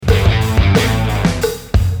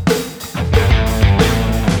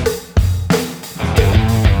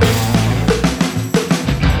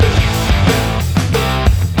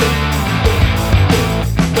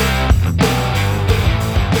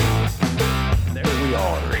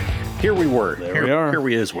here we were. There we are. Here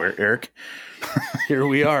we is, where Eric. Here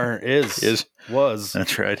we are. Was.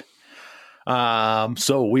 That's right.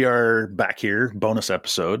 So we are back here, bonus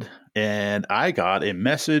episode, and I got a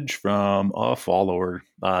message from a follower,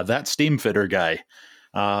 that steam fitter guy.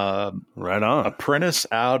 Right on. Apprentice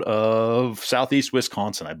out of Southeast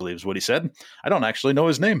Wisconsin, I believe is what he said. I don't actually know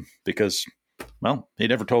his name because, well, he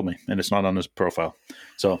never told me, and it's not on his profile.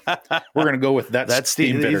 So we're going to go with that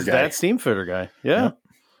steam fitter guy. That steam fitter guy. Yeah. Yep.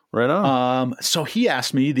 Right on. So he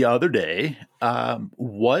asked me the other day,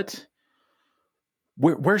 where's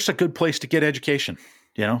a good place to get education?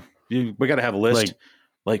 You know, we got to have a list.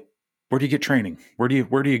 Like, where do you get training? Where do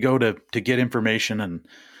you go to get information? And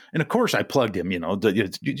of course I plugged him, you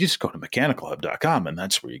just go to mechanicalhub.com and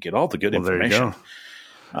that's where you get all the good information. There you go.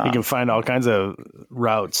 You can find all kinds of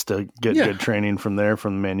routes to get good training from there,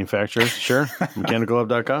 from the manufacturers. Sure.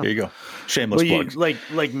 mechanicalhub.com. There you go. Shameless plugs.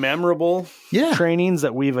 Like memorable trainings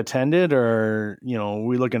that we've attended, or,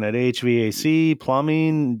 we looking at HVAC,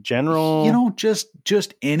 plumbing, general,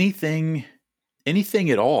 just anything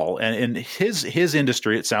at all. And in his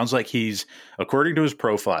industry, it sounds like he's, according to his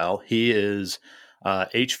profile, he is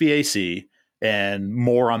HVAC and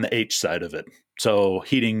more on the H side of it. So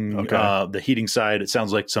heating, the heating side, it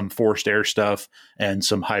sounds like some forced air stuff and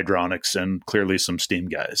some hydronics and clearly some steam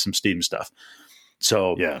stuff.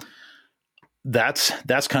 So that's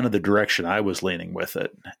kind of the direction I was leaning with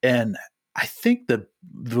it. And I think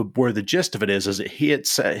where the gist of it is that he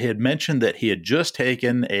had mentioned that he had just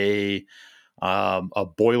taken a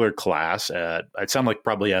boiler class I'd sound like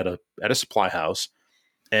probably at a supply house.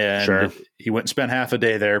 And he went and spent half a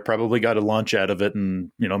day there, probably got a lunch out of it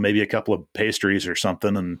and, maybe a couple of pastries or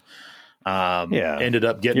something. And ended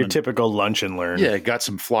up getting your typical lunch and learn. Yeah, got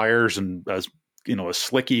some flyers and, a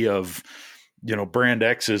slicky of, brand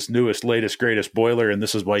X's newest, latest, greatest boiler. And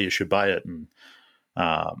this is why you should buy it. And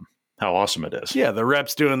how awesome it is. Yeah, the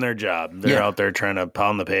reps doing their job. They're out there trying to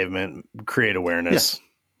pound the pavement, create awareness,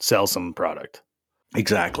 sell some product.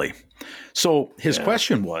 Exactly. So his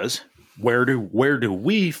question was, where do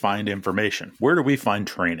we find information? Where do we find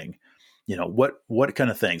training? What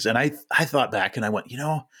kind of things? And I thought back and I went,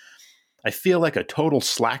 I feel like a total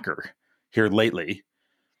slacker here lately.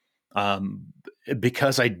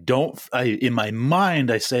 Because in my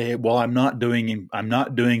mind, I say, well, I'm not doing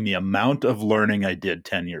the amount of learning I did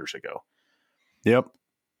 10 years ago. Yep.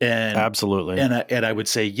 And absolutely. And I would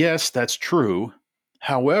say, yes, that's true.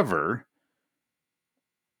 However,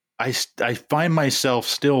 I find myself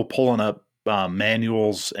still pulling up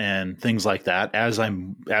manuals and things like that as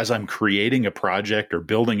I'm creating a project or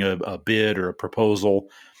building a bid or a proposal.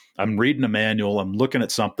 I'm reading a manual. I'm looking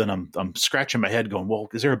at something. I'm scratching my head, going, "Well,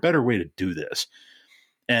 is there a better way to do this?"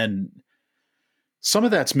 And some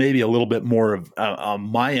of that's maybe a little bit more of on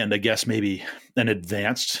my end, I guess, maybe an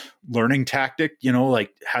advanced learning tactic.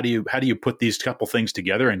 Like how do you put these couple things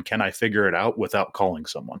together, and can I figure it out without calling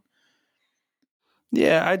someone?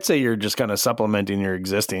 Yeah, I'd say you're just kind of supplementing your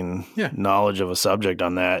existing knowledge of a subject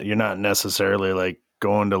on that. You're not necessarily like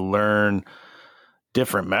going to learn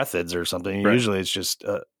different methods or something. Right. Usually it's just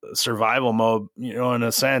survival mode, in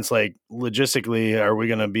a sense, like logistically, are we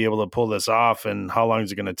going to be able to pull this off and how long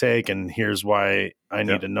is it going to take? And here's why I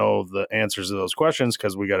need to know the answers to those questions,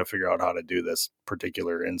 because we got to figure out how to do this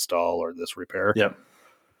particular install or this repair. Yep.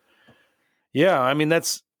 Yeah, I mean,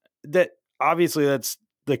 that's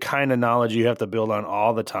the kind of knowledge you have to build on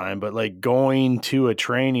all the time. But like going to a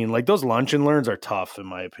training, like those lunch and learns are tough in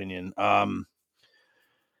my opinion.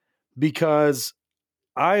 Because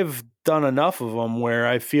I've done enough of them where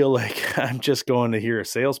I feel like I'm just going to hear a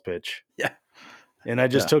sales pitch. Yeah. And I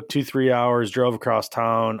just took 2-3 hours, drove across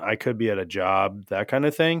town. I could be at a job, that kind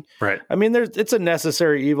of thing. Right. I mean, it's a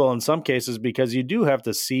necessary evil in some cases, because you do have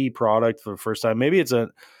to see product for the first time. Maybe it's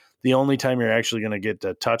the only time you're actually going to get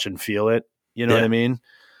to touch and feel it. You know what I mean?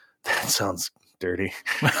 That sounds dirty.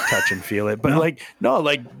 Touch and feel it. But like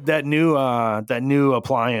that new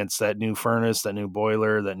appliance, that new furnace, that new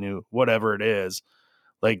boiler, that new whatever it is,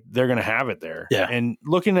 like they're going to have it there. Yeah. And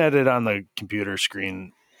looking at it on the computer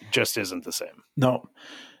screen just isn't the same. No,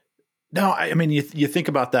 I mean, you think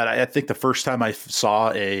about that. I think the first time I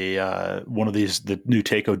saw one of these, the new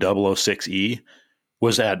Taco 006E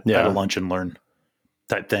was at a lunch and learn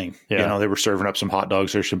type thing. Yeah. They were serving up some hot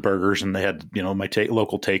dogs or some burgers, and they had, my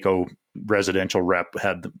local Taco residential rep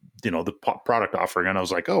had, the product offering. And I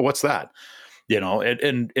was like, oh, what's that?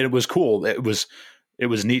 And it was cool. It was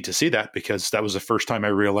neat to see that, because that was the first time I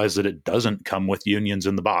realized that it doesn't come with unions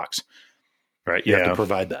in the box, right? You have to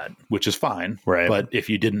provide that, which is fine. Right. But if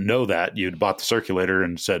you didn't know that, you'd bought the circulator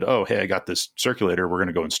and said, oh, hey, I got this circulator. We're going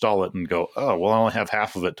to go install it, and go, oh, well, I only have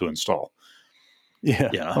half of it to install. Yeah.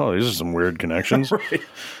 Yeah. Oh, these are some weird connections. Right.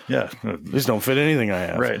 Yeah. These don't fit anything I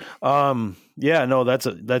have. Right. Yeah, no,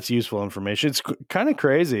 that's useful information. It's kind of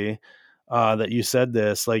crazy that you said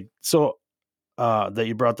this. Like, so that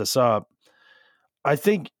you brought this up. I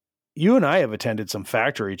think you and I have attended some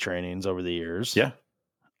factory trainings over the years. Yeah.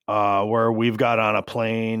 Where we've got on a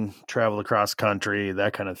plane, traveled across country,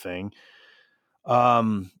 that kind of thing.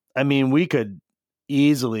 I mean, we could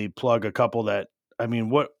easily plug a couple that, I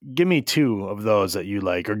mean, give me two of those that you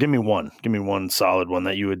like, or give me one solid one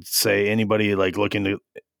that you would say anybody like looking to,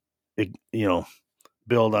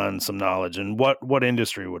 build on some knowledge. And what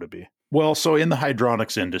industry would it be? Well, so in the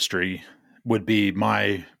hydronics industry would be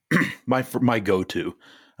my my go-to.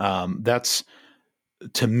 That's,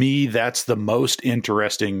 to me, that's the most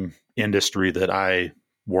interesting industry that I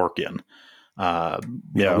work in.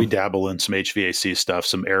 We dabble in some HVAC stuff,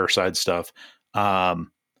 some airside stuff. And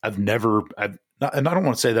I don't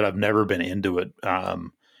want to say that I've never been into it,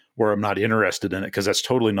 or I'm not interested in it, because that's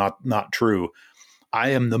totally not true. I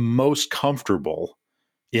am the most comfortable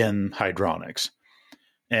in hydronics.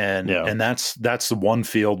 And that's the one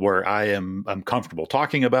field where I'm comfortable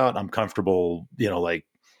talking about. I'm comfortable,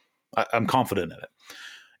 I'm confident in it.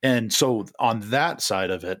 And so on that side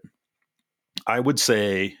of it, I would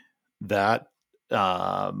say that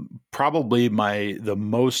probably the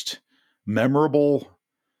most memorable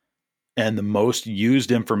and the most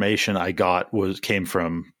used information I got came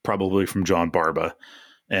from John Barba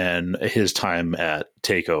and his time at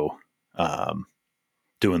Taco,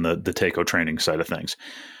 doing the Taco training side of things.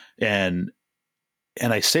 And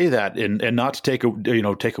I say that and not to take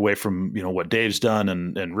away from, what Dave's done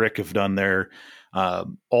and Rick have done there.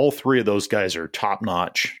 All three of those guys are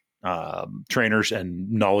top-notch trainers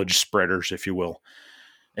and knowledge spreaders, if you will,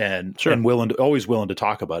 and always willing to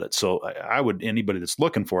talk about it. So I would, anybody that's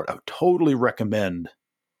looking for it, I would totally recommend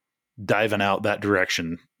diving out that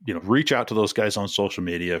direction. Reach out to those guys on social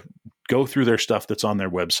media, go through their stuff that's on their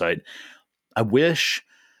website. I wish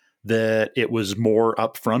that it was more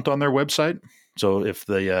upfront on their website. So if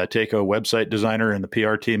the Taco website designer and the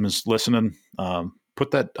PR team is listening,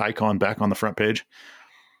 put that icon back on the front page,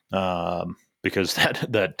 because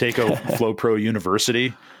that Taco Flow Pro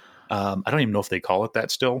University, I don't even know if they call it that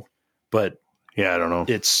still, but yeah, I don't know.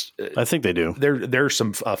 I think they do. There's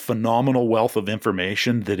some phenomenal wealth of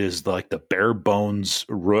information that is like the bare bones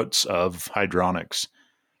roots of hydronics,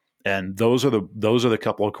 and those are the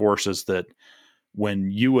couple of courses that,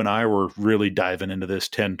 when you and I were really diving into this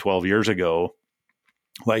 10, 12 years ago,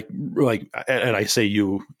 like, and I say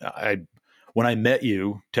when I met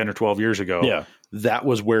you 10 or 12 years ago, that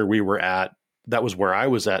was where we were at. That was where I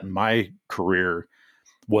was at in my career,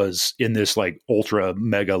 was in this like ultra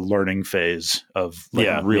mega learning phase of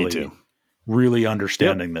really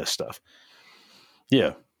understanding this stuff.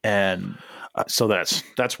 Yeah. And so that's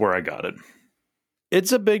where I got it.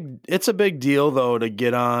 It's a big deal though, to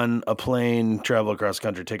get on a plane, travel across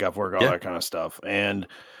country, take off work, all that kind of stuff. And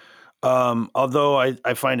although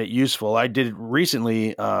I find it useful, I did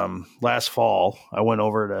recently, last fall, I went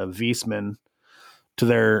over to Viessmann, to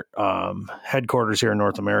their headquarters here in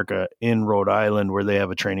North America in Rhode Island, where they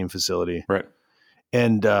have a training facility. Right.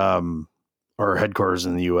 And or headquarters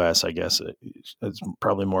in the U.S., I guess it's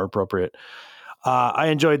probably more appropriate. I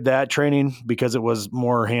enjoyed that training because it was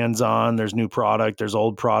more hands-on. There's new product, there's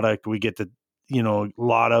old product. We get to, a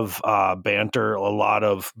lot of banter, a lot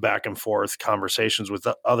of back and forth conversations with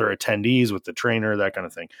the other attendees, with the trainer, that kind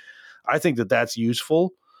of thing. I think that that's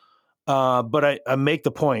useful. But I make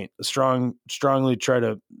the point, strongly try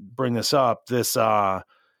to bring this up, this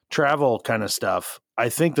travel kind of stuff. I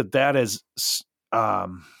think that is,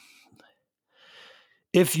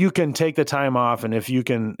 if you can take the time off and if you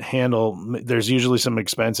can handle, there's usually some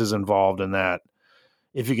expenses involved in that.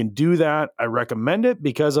 If you can do that, I recommend it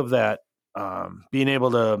because of that, being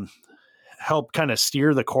able to help kind of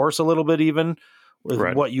steer the course a little bit, even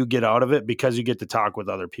with what you get out of it, because you get to talk with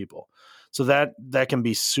other people. So that can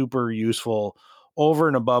be super useful over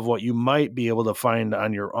and above what you might be able to find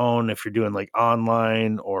on your own if you're doing like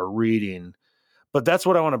online or reading. But that's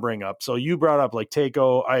what I want to bring up. So you brought up like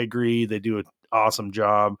Taco. I agree. They do an awesome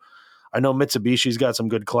job. I know Mitsubishi's got some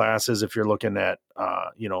good classes if you're looking at,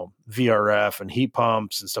 VRF and heat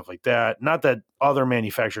pumps and stuff like that. Not that other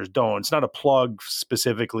manufacturers don't. It's not a plug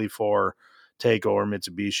specifically for Taco or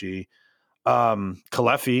Mitsubishi.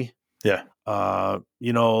 Kalefi. Yeah.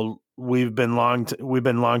 We've been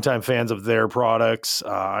longtime fans of their products.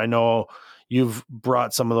 I know you've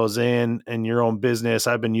brought some of those in your own business.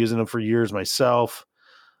 I've been using them for years myself.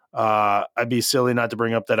 I'd be silly not to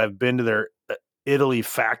bring up that I've been to their Italy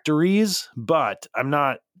factories, but I'm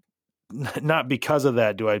not not because of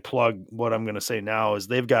that do I plug what I'm going to say now, is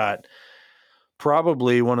they've got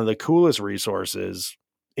probably one of the coolest resources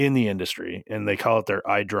in the industry, and they call it their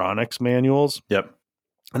hydronics manuals. Yep.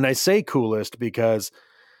 And I say coolest because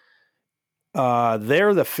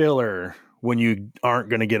they're the filler when you aren't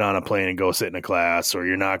going to get on a plane and go sit in a class, or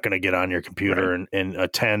you're not going to get on your computer and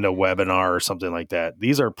attend a webinar or something like that.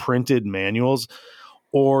 These are printed manuals,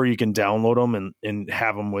 or you can download them and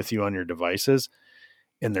have them with you on your devices.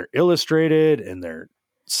 And they're illustrated and they're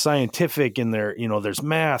scientific, and they're, there's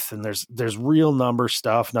math and there's real number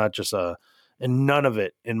stuff, not just and none of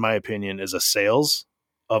it, in my opinion, is a sales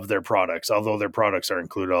of their products. Although their products are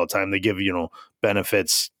included all the time. They give,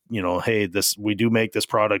 benefits, hey, we do make this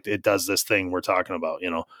product. It does this thing we're talking about,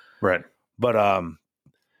 Right. But,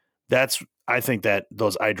 I think that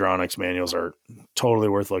those hydronics manuals are totally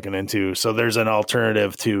worth looking into. So there's an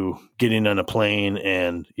alternative to getting on a plane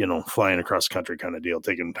and, flying across the country kind of deal,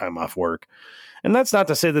 taking time off work. And that's not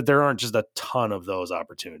to say that there aren't just a ton of those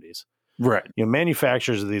opportunities. Right.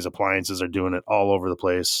 Manufacturers of these appliances are doing it all over the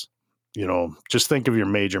place. Just think of your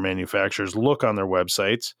major manufacturers, look on their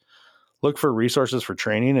websites, look for resources for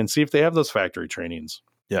training, and see if they have those factory trainings.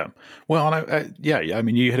 Yeah. Well, and I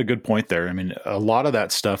mean, you hit a good point there. I mean, a lot of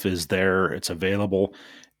that stuff is there. It's available.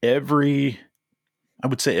 There are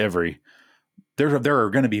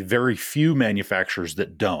going to be very few manufacturers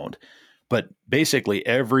that don't, but basically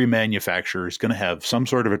every manufacturer is going to have some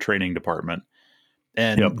sort of a training department,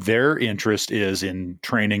 and their interest is in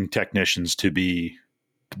training technicians to be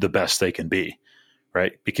the best they can be.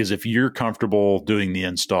 Right. Because if you're comfortable doing the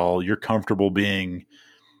install, you're comfortable being,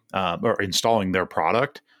 or installing their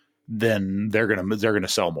product, then they're gonna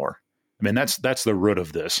sell more. I mean, that's the root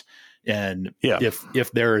of this. And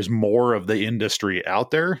if there is more of the industry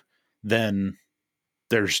out there, then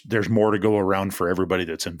there's more to go around for everybody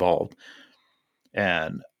that's involved.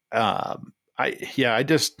 And I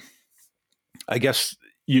guess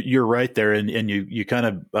you're right there, and you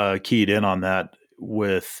kind of keyed in on that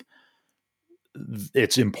with.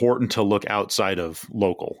 It's important to look outside of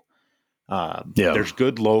local. There's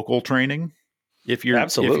good local training. If you're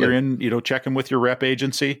in, checking with your rep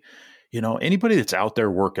agency, anybody that's out there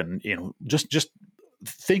working, just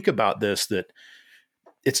think about this, that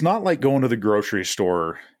it's not like going to the grocery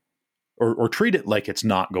store, or treat it like it's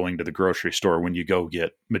not going to the grocery store when you go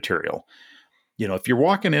get material. If you're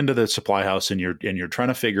walking into the supply house and you're trying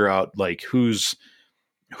to figure out like who's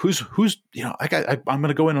I'm going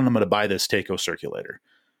to go in and I'm going to buy this Taco circulator.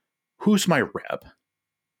 Who's my rep?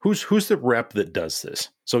 Who's the rep that does this?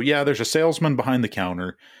 So there's a salesman behind the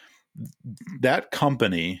counter. That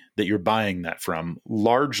company that you're buying that from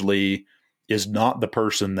largely is not the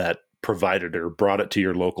person that provided it or brought it to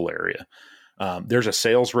your local area. There's a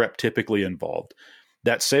sales rep typically involved.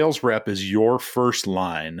 That sales rep is your first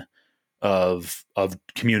line of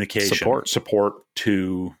communication support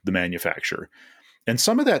to the manufacturer. And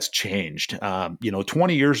some of that's changed.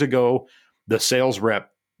 20 years ago, the sales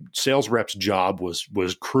rep's job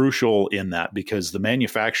was crucial in that, because the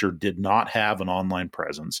manufacturer did not have an online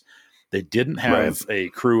presence. They didn't have a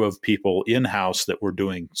crew of people in-house that were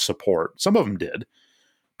doing support. Some of them did,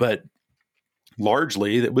 but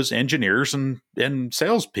largely it was engineers and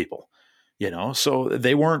salespeople. So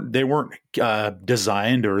they weren't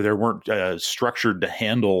designed, or they weren't structured to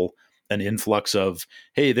handle an influx of,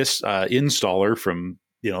 hey, this installer from,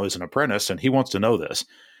 is an apprentice and he wants to know this.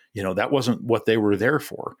 That wasn't what they were there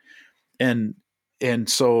for. And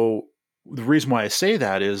so the reason why I say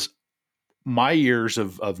that is my years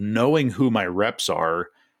of knowing who my reps are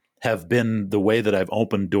have been the way that I've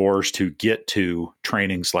opened doors to get to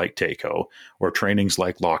trainings like Taco, or trainings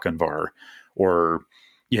like Lochinvar, or,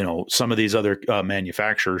 some of these other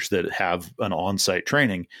manufacturers that have an on-site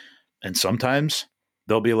training. And sometimes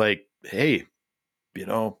they'll be like, hey,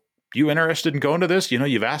 you interested in going to this?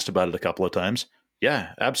 You've asked about it a couple of times.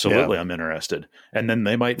 Yeah, absolutely. I'm interested. And then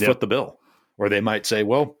they might foot the bill, or they might say,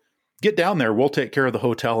 well, get down there. We'll take care of the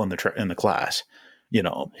hotel and the class,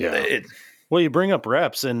 Well, you bring up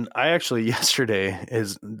reps, and I actually, yesterday,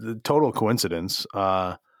 is the total coincidence.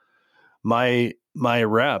 My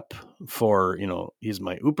rep for, he's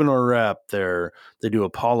my Uponor rep. They do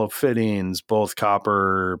Apollo fittings, both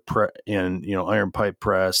copper and, iron pipe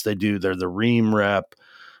press. They're the Ream rep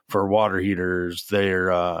for water heaters. They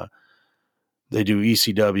do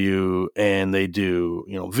ECW, and they do,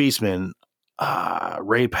 Viessmann,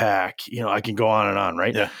 Raypak, I can go on and on.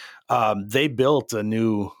 Right. Yeah. They built a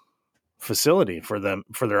new facility for them,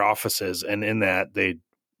 for their offices. And in that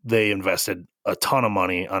they invested a ton of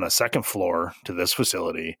money on a second floor to this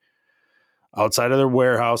facility. outside of their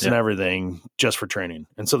warehouse and everything just for training.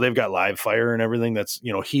 And so they've got live fire and everything that's,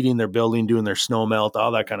 heating their building, doing their snow melt,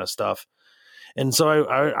 all that kind of stuff. And so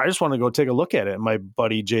I just want to go take a look at it. My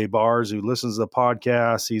buddy Jay Bars, who listens to the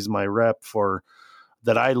podcast, he's my rep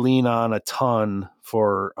that I lean on a ton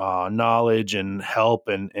for knowledge and help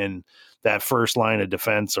and that first line of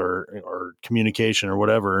defense or communication or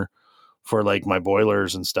whatever for like my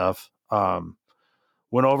boilers and stuff.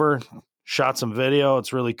 Went over, shot some video.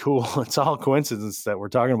 It's really cool. It's all coincidence that we're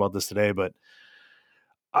talking about this today, but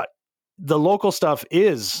the local stuff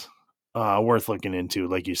is worth looking into.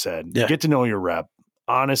 Like you said, get to know your rep.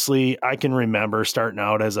 Honestly, I can remember starting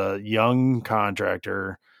out as a young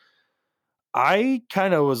contractor. I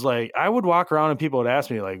kind of was like, I would walk around and people would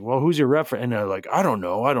ask me like, well, who's your rep? And they're like, I don't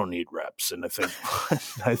know. I don't need reps. And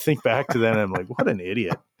I think back to that and I'm like, what an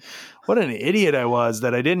idiot. What an idiot I was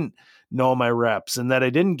that I didn't know my reps and that I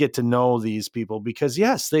didn't get to know these people because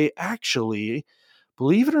yes, they actually,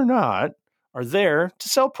 believe it or not, are there to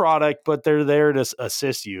sell product, but they're there to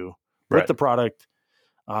assist you with the product,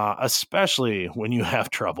 especially when you have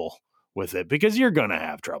trouble with it, because you're going to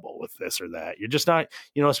have trouble with this or that. You're just not,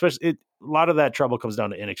 especially a lot of that trouble comes down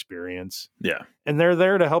to inexperience. Yeah. And they're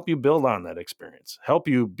there to help you build on that experience, help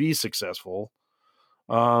you be successful.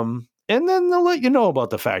 And then they'll let you know about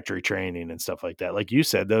the factory training and stuff like that. Like you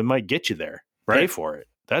said, they might get you there, pay for it.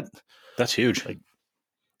 That's huge.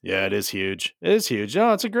 Yeah, it is huge. It is huge.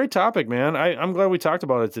 No, it's a great topic, man. I'm glad we talked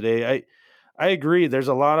about it today. I agree. There's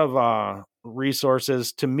a lot of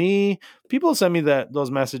resources. To me, people send me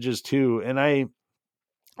those messages too, and a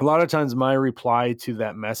lot of times my reply to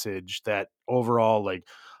that message, that overall, like,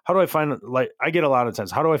 how do I find? Like, I get a lot of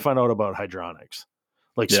times, how do I find out about hydronics,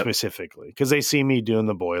 specifically, because they see me doing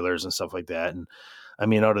the boilers and stuff like that. And I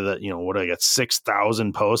mean, out of the, what I got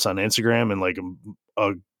 6,000 posts on Instagram, and like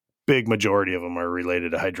a big majority of them are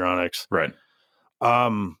related to hydronics. Right.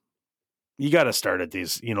 You got to start at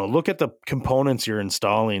these, look at the components you're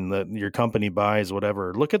installing that your company buys,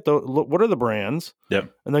 whatever. Look at what are the brands?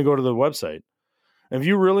 Yep. And then go to the website. And if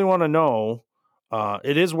you really want to know,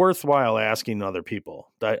 it is worthwhile asking other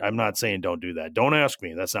people. I'm not saying don't do that. Don't ask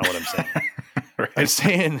me. That's not what I'm saying. Right. I'm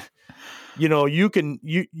saying,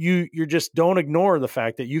 you just don't ignore the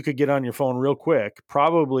fact that you could get on your phone real quick,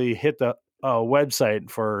 probably hit the website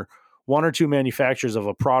for one or two manufacturers of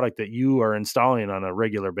a product that you are installing on a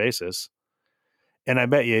regular basis. And I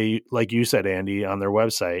bet you, like you said, Andy, on their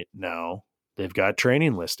website now, they've got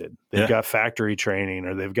training listed. They've got factory training,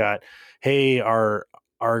 or they've got, hey, our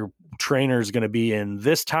trainer's going to be in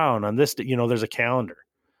this town on this, there's a calendar.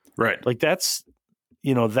 Right. Like that's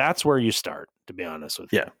where you start, to be honest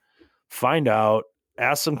with you. Yeah. Find out,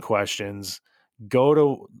 ask some questions, go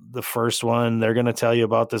to the first one. They're going to tell you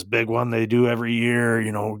about this big one they do every year.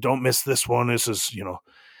 Don't miss this one. This is,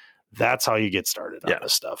 that's how you get started on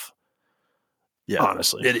this stuff. Yeah,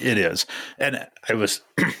 honestly, it is. And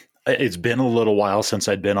it's been a little while since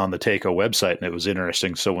I'd been on the Takeo website, and it was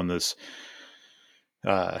interesting. So when this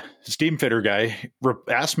steam fitter guy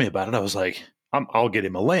asked me about it, I was like, I'll get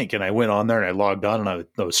him a link. And I went on there and I logged on, and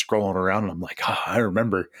I was scrolling around, and I'm like, I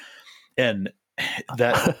remember. And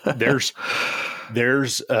that there's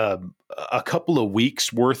a couple of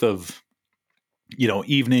weeks worth of,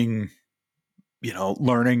 evening,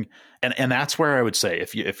 learning. And that's where I would say,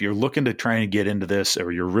 if you're looking to try and get into this,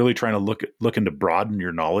 or you're really trying to looking to broaden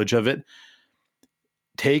your knowledge of it,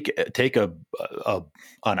 take an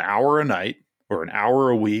hour a night or an hour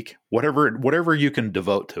a week, whatever you can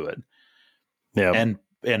devote to it. Yeah.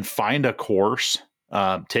 And find a course.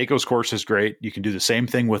 Takeo's course is great. You can do the same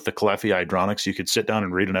thing with the Caleffi Hydronics. You could sit down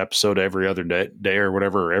and read an episode every other day or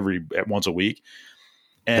whatever, or once a week.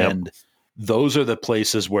 And those are the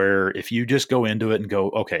places where if you just go into it and go,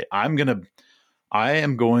 okay, I am going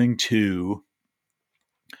to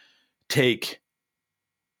take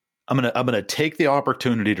the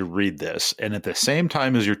opportunity to read this. And at the same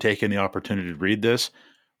time as you're taking the opportunity to read this,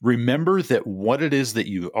 remember that what it is that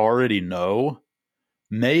you already know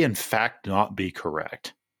may in fact not be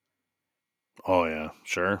correct. Oh yeah,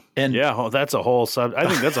 sure. And that's a whole I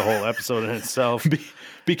think that's a whole episode in itself.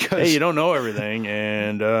 Because hey, you don't know everything,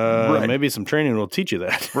 and maybe some training will teach you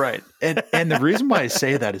that. Right. And the reason why I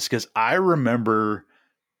say that is because I remember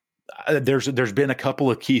there's been a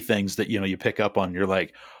couple of key things that you pick up on. You're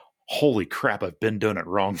like, holy crap, I've been doing it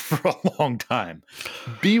wrong for a long time.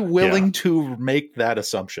 Be willing to make that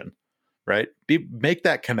assumption, right? Make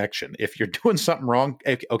that connection. If you're doing something wrong,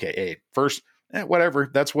 okay, hey, first. Whatever.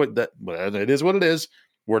 That's it is what it is.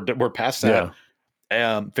 We're past that.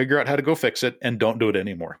 Figure out how to go fix it, and don't do it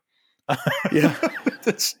anymore. Yeah,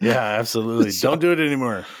 absolutely. Don't do it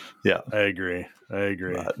anymore. Yeah, I agree.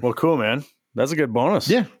 Well, cool, man. That's a good bonus.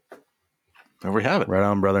 Yeah. There we have it. Right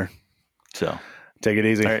on, brother. So take it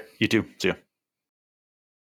easy. All right. You too. See ya.